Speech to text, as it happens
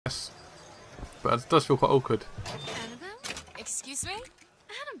but it does feel quite awkward. Annabelle? Excuse me?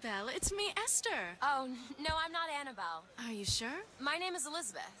 Annabelle, it's me, Esther. Oh, no, I'm not Annabelle. Are you sure? My name is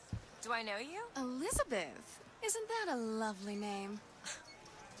Elizabeth. Do I know you? Elizabeth. Isn't that a lovely name?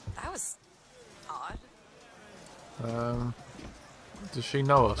 That was odd. Does she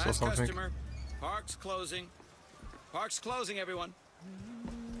know us or Last something? customer. Park's closing. Park's closing, everyone.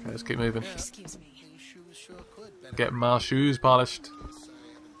 Okay, let's keep moving. Excuse me. Get my shoes polished.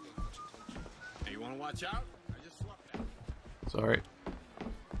 Hey, you want to watch out? I just swapped out. Sorry.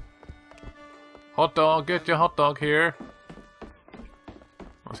 Hot dog, get your hot dog here.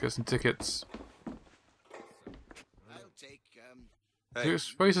 Let's get some tickets. I'll take, It looks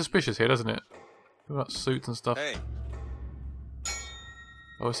very suspicious here, doesn't it? We've got suits and stuff. Hey,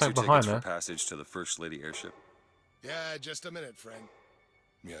 Oh, there's two something behind tickets there. for passage to the First Lady airship. Yeah, just a minute, friend.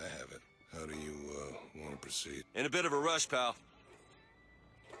 Yeah, I have it. How do you, want to proceed? In a bit of a rush, pal.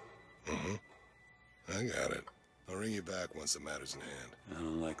 I got it. I'll ring you back once the matter's in hand. I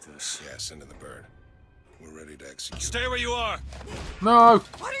don't like this. Yeah, send in the bird. We're ready to execute. Stay where you are! No!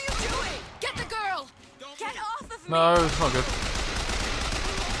 What are you doing? Get the girl! Get off of me! No, it's not good.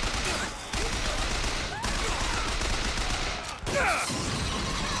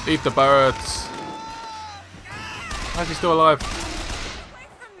 Eat the birds. How's he still alive? Away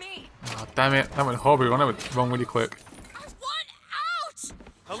from me! Oh, damn it. That went horribly wrong. That went wrong really quick. I want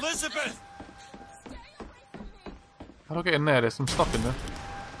out! Elizabeth! How do I get in there? There's some stuff in there.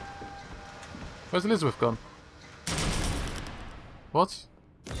 Where's Elizabeth gone? What?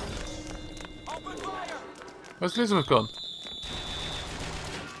 Open fire! Where's Elizabeth gone?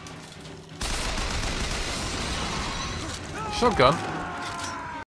 Shotgun?